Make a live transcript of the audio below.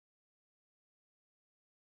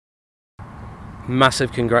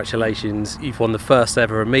Massive congratulations. You've won the first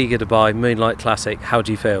ever Amiga Dubai Moonlight Classic. How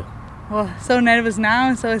do you feel? Well, so nervous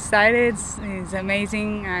now, so excited. It's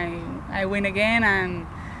amazing. I win again, and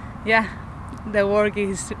yeah, the work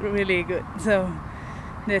is really good. So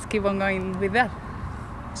let's keep on going with that.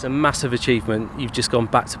 It's a massive achievement. You've just gone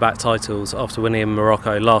back-to-back titles after winning in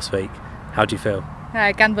Morocco last week. How do you feel?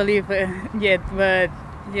 I can't believe it yet, but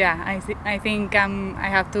yeah, I think I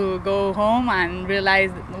have to go home and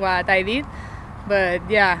realize what I did. But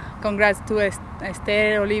yeah, congrats to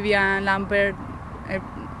Esther, Olivia, Lampert,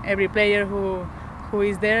 every player who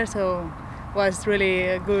is there. So it was really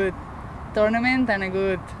a good tournament and a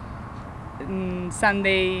good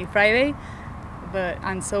Sunday, Friday,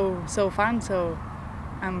 and so fun. So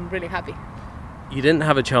I'm really happy. You didn't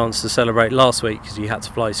have a chance to celebrate last week because you had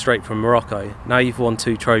to fly straight from Morocco. Now you've won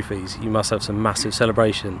 2 trophies. You must have some massive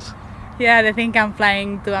celebrations. Yeah, I think I'm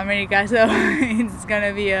flying to America, so it's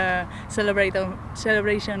gonna be a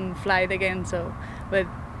celebration flight again. So, but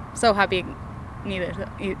so happy,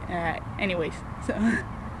 anyways. So.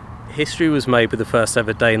 History was made with the first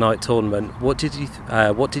ever day-night tournament. What did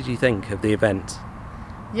you think of the event?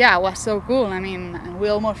 Yeah, it was so cool. I mean, we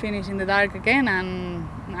almost finished in the dark again, and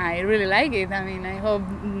I really like it. I mean, I hope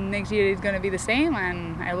next year it's gonna be the same,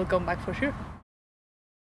 and I will come back for sure.